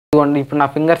ఇదిగోండి ఇప్పుడు నా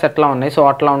ఫింగర్స్ ఎట్లా ఉన్నాయి సో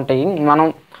అట్లా ఉంటాయి. మనం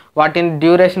వాటిని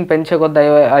డ్యూరేషన్ పెంచే కొద్ది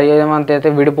ఏమంతైతే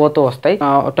విడిపోతూ వస్తాయి.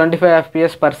 25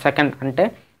 FPS per సెకండ్ అంటే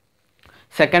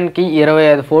సెకండ్కి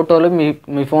 25 ఫోటోలు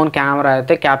మీ ఫోన్ కెమెరా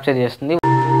అయితే క్యాప్చర్ చేస్తుంది.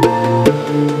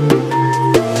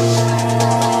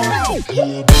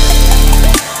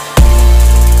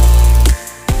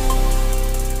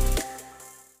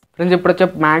 ఫ్రెండ్స్ ఇప్పుడు వచ్చే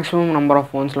మ్యాక్సిమం నెంబర్ ఆఫ్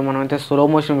ఫోన్స్లో మనం అయితే స్లో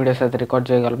మోషన్ వీడియోస్ అయితే రికార్డ్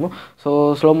చేయగలము. సో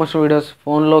స్లో మోషన్ వీడియోస్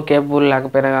ఫోన్లో కేపబుల్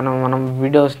లేకపోయినా కానీ మనం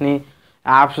వీడియోస్ని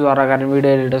యాప్స్ ద్వారా కానీ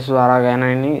వీడియో ఎడిటర్స్ ద్వారా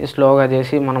కానీ స్లోగా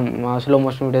చేసి మనం స్లో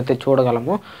మోషన్ వీడియో అయితే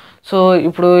చూడగలము. సో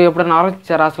ఇప్పుడు ఎప్పుడైనా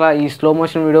ఆలోచించారా అసలు ఈ స్లో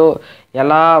మోషన్ వీడియో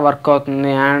ఎలా వర్క్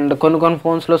అవుతుంది? అండ్ కొన్ని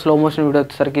ఫోన్స్లో స్లో మోషన్ వీడియో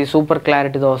వచ్చేసరికి సూపర్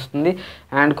క్లారిటీతో వస్తుంది.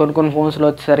 అండ్ కొన్ని ఫోన్స్లో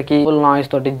వచ్చేసరికి ఫుల్ నాయిస్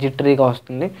తోటి జిట్టరీగా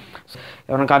వస్తుంది.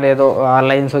 ఎవరికాదు ఏదో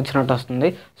లైన్స్ వచ్చినట్టు వస్తుంది.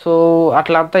 సో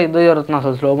అట్లా అంతా ఇదో జరుగుతుంది.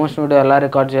 అసలు స్లో మోషన్ వీడియో ఎలా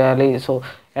రికార్డ్ చేయాలి, సో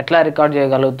ఎట్లా రికార్డ్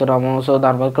చేయగలుగుతున్నాము, సో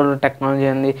దాని వరకు టెక్నాలజీ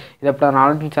ఏంది, ఇది ఎప్పుడైనా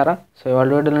ఆలోచించారా? సో ఇవాళ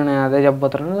వీడియోలో నేను అదే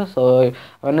చెప్పబోతున్నాను. సో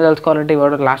అవన్నీ తెలుసుకోవాలంటే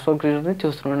ఇవాళ లాస్ట్ వరకు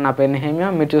చూస్తున్నాను. నా పేరు హేమియా,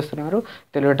 మీరు చూస్తున్నారు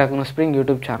Telugu techno spring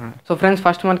YouTube channel. So friends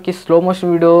first మనకి స్లో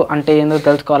మోషన్ వీడియో అంటే ఏందో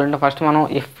తెలుసుకోవాలంటే ఫస్ట్ మనం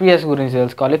FPS గురించి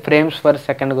తెలుసుకోవాలి, ఫ్రేమ్స్ పర్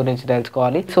సెకండ్ గురించి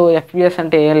తెలుసుకోవాలి. సో FPS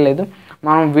అంటే ఏం లేదు,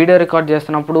 మనం వీడియో రికార్డ్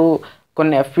చేస్తున్నప్పుడు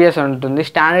కొన్ని FPS ఉంటుంది.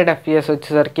 స్టాండర్డ్ FPS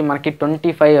వచ్చేసరికి మనకి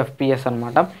 25 FPS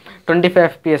అనమాట. 25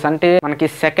 FPS అంటే మనకి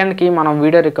సెకండ్కి మనం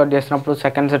వీడియో రికార్డ్ చేసినప్పుడు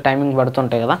సెకండ్స్ టైమింగ్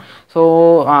పడుతుంటాయి కదా. సో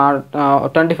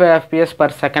 25 FPS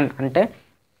per సెకండ్ అంటే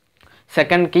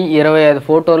సెకండ్కి 25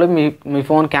 ఫోటోలు మీ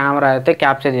ఫోన్ కెమెరా అయితే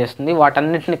క్యాప్చర్ చేస్తుంది.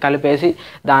 వాటన్నిటిని కలిపేసి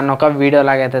దాన్ని ఒక వీడియో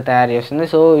లాగా అయితే తయారు చేస్తుంది.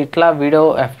 సో ఇట్లా వీడియో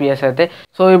FPS అయితే.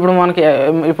 సో ఇప్పుడు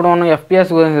మనం FPS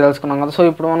గురించి తెలుసుకున్నాం కదా. సో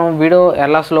ఇప్పుడు మనం వీడియో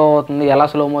ఎలా స్లో అవుతుంది, ఎలా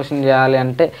స్లో మోషన్ చేయాలి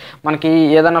అంటే మనకి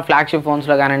ఏదైనా ఫ్లాగ్షిప్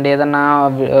ఫోన్స్లో కానివ్వండి, ఏదైనా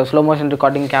స్లో మోషన్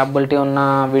రికార్డింగ్ క్యాపబిలిటీ ఉన్న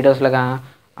వీడియోస్లో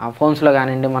ఫోన్స్లో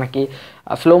కానివ్వండి, మనకి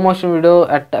slow motion video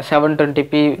at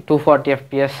 720p 240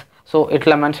 FPS so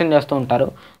ఇట్లా మెన్షన్ చేస్తూ ఉంటారు.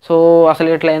 సో అసలు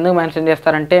ఇట్లా ఎందుకు మెన్షన్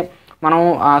చేస్తారంటే మనం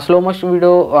స్లో మోషన్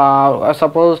వీడియో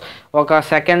సపోజ్ ఒక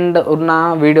సెకండ్ ఉన్న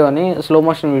వీడియోని స్లో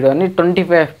మోషన్ వీడియోని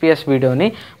 25 FPS వీడియోని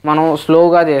మనం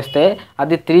స్లోగా చేస్తే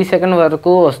అది 3 సెకండ్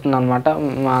వరకు వస్తుంది అనమాట.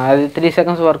 అది 3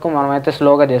 సెకండ్స్ వరకు మనం అయితే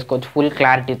స్లోగా చేసుకోవచ్చు ఫుల్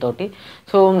క్లారిటీ తోటి.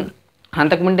 సో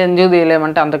అంతకుముందు ఎందుకు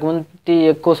తీయలేమంటే అంతకుముందు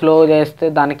ఎక్కువ స్లో చేస్తే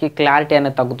దానికి క్లారిటీ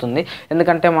అనేది తగ్గుతుంది.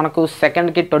 ఎందుకంటే మనకు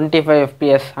సెకండ్కి 25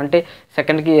 FPS అంటే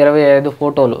సెకండ్కి 25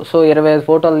 ఫోటోలు. సో 25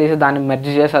 ఫోటోలు తీసి దాన్ని మెర్జ్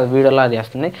చేసి అది వీడియోలా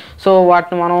చేస్తుంది. సో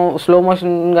వాటిని మనం స్లో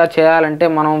మోషన్గా చేయాలంటే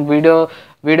మనం వీడియో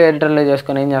ఎడిటర్లో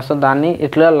చేసుకొని ఏం చేస్తాం, దాన్ని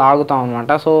ఇట్లా లాగుతాం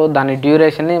అనమాట. సో దాని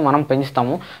డ్యూరేషన్ని మనం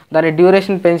పెంచుతాము. దాని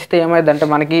డ్యూరేషన్ పెంచితే ఏమైందంటే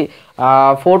మనకి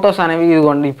ఫొటోస్ అనేవి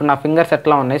ఇదిగోండి ఇప్పుడు నా ఫింగర్స్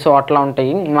ఎట్లా ఉన్నాయి సో అట్లా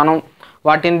ఉంటాయి. మనం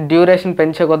వాటిని డ్యూరేషన్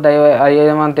పెంచే కొద్ది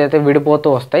ఏమంతైతే విడిపోతూ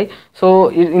వస్తాయి. సో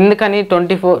ఇందుకని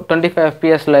 25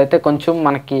 FPSలో అయితే కొంచెం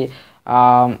మనకి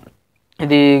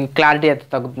ఇది క్లారిటీ అయితే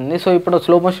తగ్గుతుంది. సో ఇప్పుడు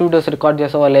స్లో మోషన్ వీడియోస్ రికార్డ్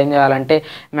చేసే వాళ్ళు ఏం చేయాలంటే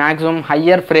మ్యాక్సిమం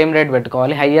హయ్యర్ ఫ్రేమ్ రేట్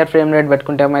పెట్టుకోవాలి. హయ్యర్ ఫ్రేమ్ రేట్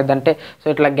పెట్టుకుంటే ఏమైందంటే సో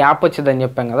ఇట్లా గ్యాప్ వచ్చిందని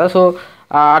చెప్పాం కదా. సో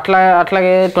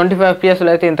అట్లాగే 25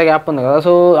 FPSలో అయితే ఇంత గ్యాప్ ఉంది కదా.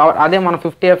 సో అదే మనం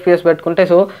 50 FPS పెట్టుకుంటే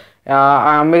సో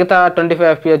మిగతా 25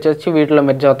 FPS వచ్చి వీటిలో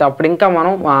మెర్జ్ అవుతాయి. అప్పుడు ఇంకా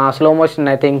మనం స్లో మోషన్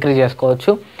అయితే ఇంక్రీజ్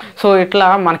చేసుకోవచ్చు. సో ఇట్లా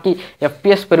మనకి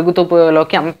FPS పెరుగుతూ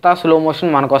పోయేలోకి అంత స్లో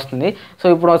మోషన్ మనకు వస్తుంది. సో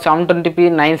ఇప్పుడు 720p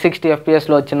 960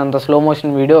 FPSలో వచ్చినంత స్లో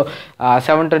మోషన్ వీడియో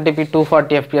 720p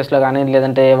 240 FPSలో కానీ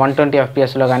లేదంటే 120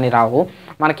 FPSలో కానీ రావు.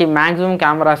 మనకి మ్యాక్సిమం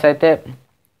కెమెరాస్ అయితే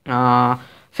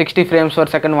 60 frames per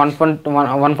second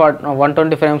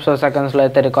 120 frames per secondsలో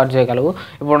అయితే రికార్డ్ చేయగలవు.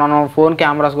 ఇప్పుడు మనం ఫోన్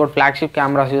కెమెరాస్ కూడా ఫ్లాగ్షిప్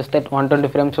కెమెరాస్ చూస్తే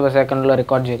 120 frames per secondలో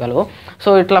రికార్డ్ చేయగలవు. సో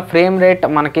ఇట్లా ఫ్రేమ్ రేట్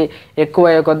మనకి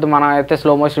ఎక్కువ అయ్యే కొద్ది మనం అయితే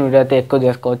స్లో మోషన్ వీడియో అయితే ఎక్కువ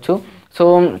చేసుకోవచ్చు. సో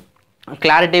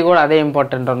క్లారిటీ కూడా అదే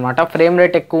ఇంపార్టెంట్ అనమాట. ఫ్రేమ్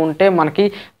రేట్ ఎక్కువ ఉంటే మనకి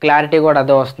క్లారిటీ కూడా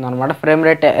అదే వస్తుంది అనమాట. ఫ్రేమ్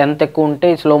రేట్ ఎంత ఎక్కువ ఉంటే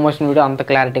స్లో మోషన్ వీడియో అంత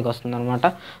క్లారిటీగా వస్తుంది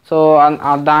అనమాట. సో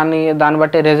దాన్ని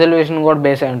బట్టి రెజల్యూషన్ కూడా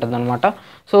బేస్ అయి ఉంటుంది అనమాట.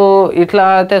 సో ఇట్లా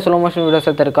అయితే స్లో మోషన్ వీడియోస్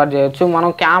అయితే రికార్డ్ చేయొచ్చు. మనం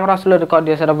కెమెరాస్లో రికార్డ్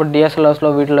చేసేటప్పుడు DSLRస్లో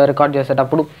వీటిలో రికార్డ్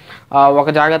చేసేటప్పుడు ఒక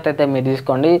జాగ్రత్త అయితే మీరు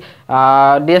తీసుకోండి.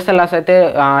 DSLRస్ అయితే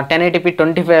 1080p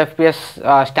 25 FPS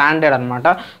స్టాండర్డ్ అనమాట.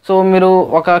 సో మీరు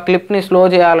ఒక క్లిప్ని స్లో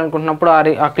చేయాలనుకుంటున్నప్పుడు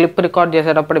ఆ క్లిప్ రికార్డ్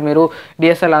చేసేటప్పుడు మీరు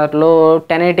DSLRలో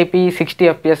 1080p 60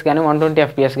 FPS కానీ 120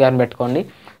 FPS కానీ పెట్టుకోండి.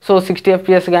 సో 60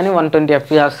 FPS కానీ 120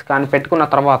 FPS కానీ పెట్టుకున్న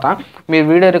తర్వాత మీరు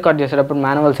వీడియో రికార్డ్ చేసేటప్పుడు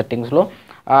మాన్యువల్ సెట్టింగ్స్లో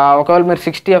ఒకవేళ మీరు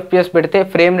 60 FPS పెడితే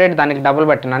ఫ్రేమ్ రేట్ దానికి డబుల్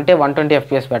పెట్టండి, అంటే 120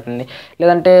 FPS పెట్టండి.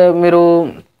 లేదంటే మీరు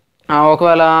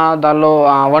ఒకవేళ దానిలో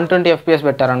 120 FPS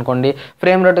పెట్టారనుకోండి,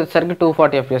 ఫ్రేమ్ రేట్ వచ్చేసరికి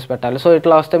 240 FPS పెట్టాలి. సో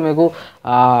ఇట్లా వస్తే మీకు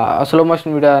స్లో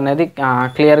మోషన్ వీడియో అనేది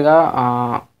క్లియర్గా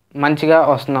మంచిగా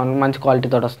వస్తుంది, మంచి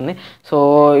క్వాలిటీతో వస్తుంది. సో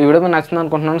ఈ వీడియో మీకు నచ్చింది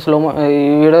అనుకుంటున్నాను.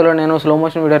 ఈ వీడియోలో నేను స్లో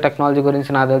మోషన్ వీడియో టెక్నాలజీ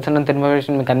గురించి నాకు తెలిసినంత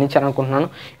ఇన్ఫర్మేషన్ మీకు అందించాను అనుకుంటున్నాను.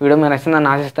 ఈ వీడియో మీకు నచ్చిందని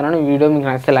ఆశిస్తున్నాను. ఈ వీడియో మీకు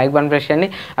నచ్చితే లైక్ బటన్ ప్రెస్ చేయండి.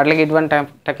 అట్లాగే ఇటువంటి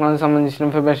టెక్నాలజీ సంబంధించిన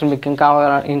ఇన్ఫర్మేషన్ మీకు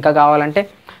ఇంకా కావాలంటే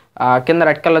కింద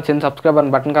రెడ్ కలర్ చిన్న సబ్స్క్రైబ్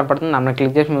అని బటన్ కనపడుతుంది, దాన్ని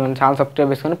క్లిక్ చేసి మీరు ఛానల్ సబ్స్క్రైబ్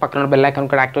చేసుకొని పక్కన బెల్ ఐకాన్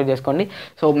కూడా యాక్టివేట్ చేసుకోండి.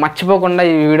 సో మర్చిపోకుండా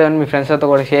ఈ వీడియోని మీ ఫ్రెండ్స్తో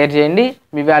కూడా షేర్ చేయండి.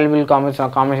 మీ వాల్యుబుల్ కామెంట్స్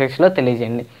కామెంట్ సెక్షన్లో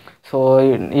తెలియజేయండి. సో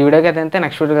ఈ వీడియోకి అయితే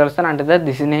నెక్స్ట్ వీడియో కలుస్తాను. అంటే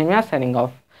this is name signing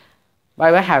off. By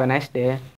by, have a nice day.